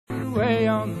away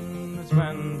on the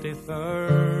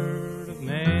 23rd of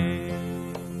May.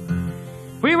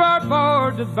 We were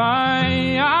boarded by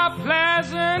a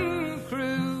pleasant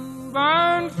crew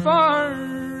bound for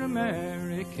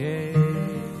America.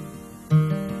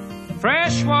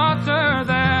 Fresh water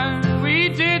there we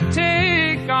did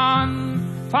take on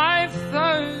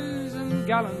 5,000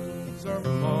 gallons or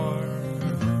more,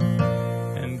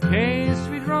 in case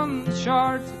we'd run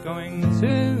short going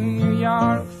to New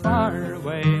York, far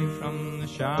away from the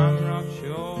Shamrock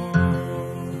shore.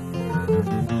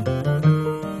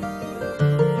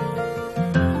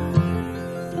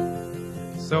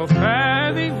 So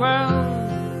fare thee well,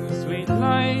 sweet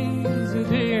Liza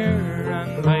dear,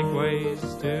 and likewise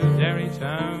to Derry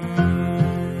town.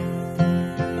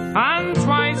 And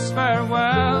twice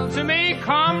farewell to me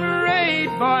comrade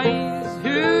boys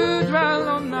who dwell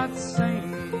on that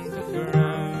same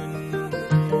ground.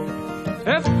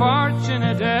 If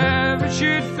fortunate ever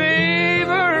should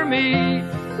favour me,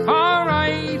 or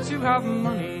I to have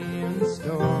money in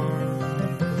store,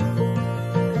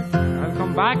 I'll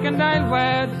come back and I'll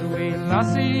wed the wee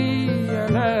lassie I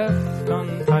left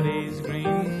on Paddy's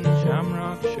green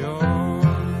Shamrock shore.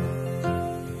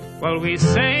 Well, we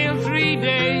sailed 3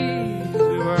 days,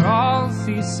 we were all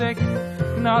seasick,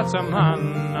 not a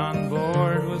man on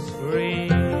board was free.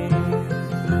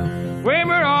 We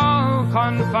were all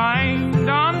confined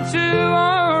onto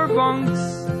our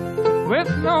bunks, with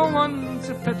no one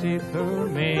to pity for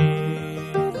me.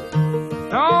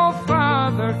 No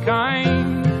father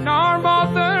kind, nor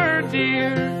mother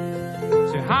dear,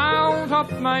 to hold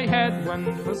up my head when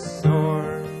 'twas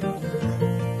sore,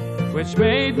 which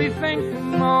made me think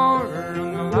more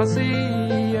on the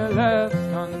lassie I left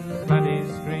on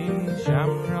Paddy's green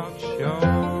Shamrock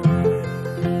shore.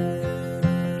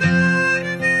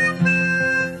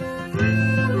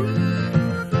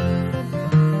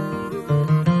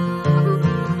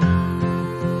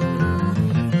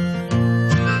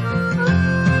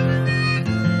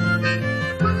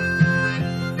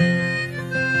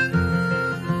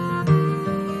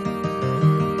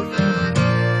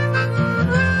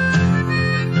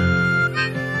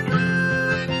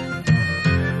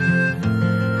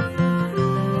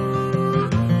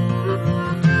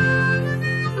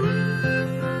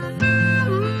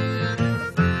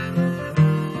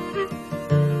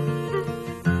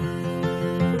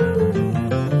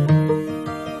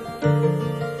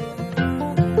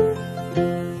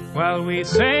 Well, we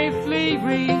safely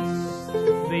reached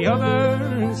the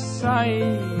other side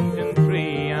in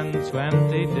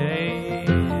 23 days.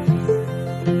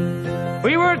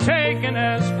 We were taken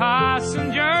as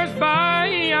passengers by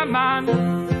a man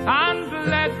and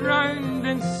led round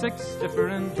in 6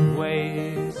 different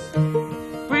ways.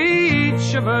 We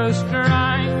each of us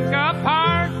drank a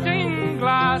parting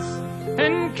glass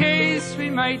in case we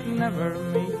might never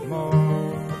meet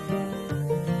more,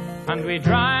 and we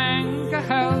drank a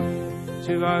health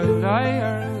to old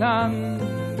Ireland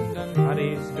and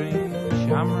Paddy's green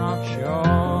Shamrock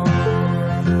shore.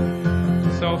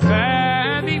 So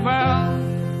fare thee well,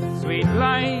 sweet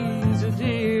Liza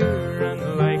dear, and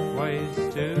likewise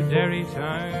to Derry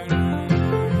town.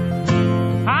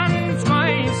 And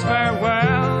twice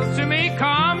farewell to me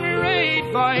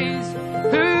comrade boys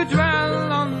who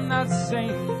dwell on that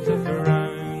saint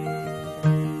ground.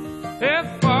 If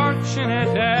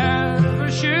fortunate ever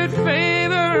should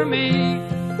favour me,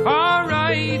 or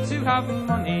I to have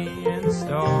money in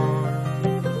store,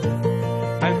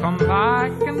 I'll come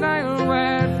back and I'll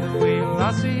wed the wee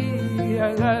lassie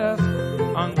I left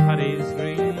on Paddy's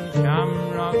green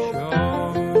Shamrock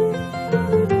shore.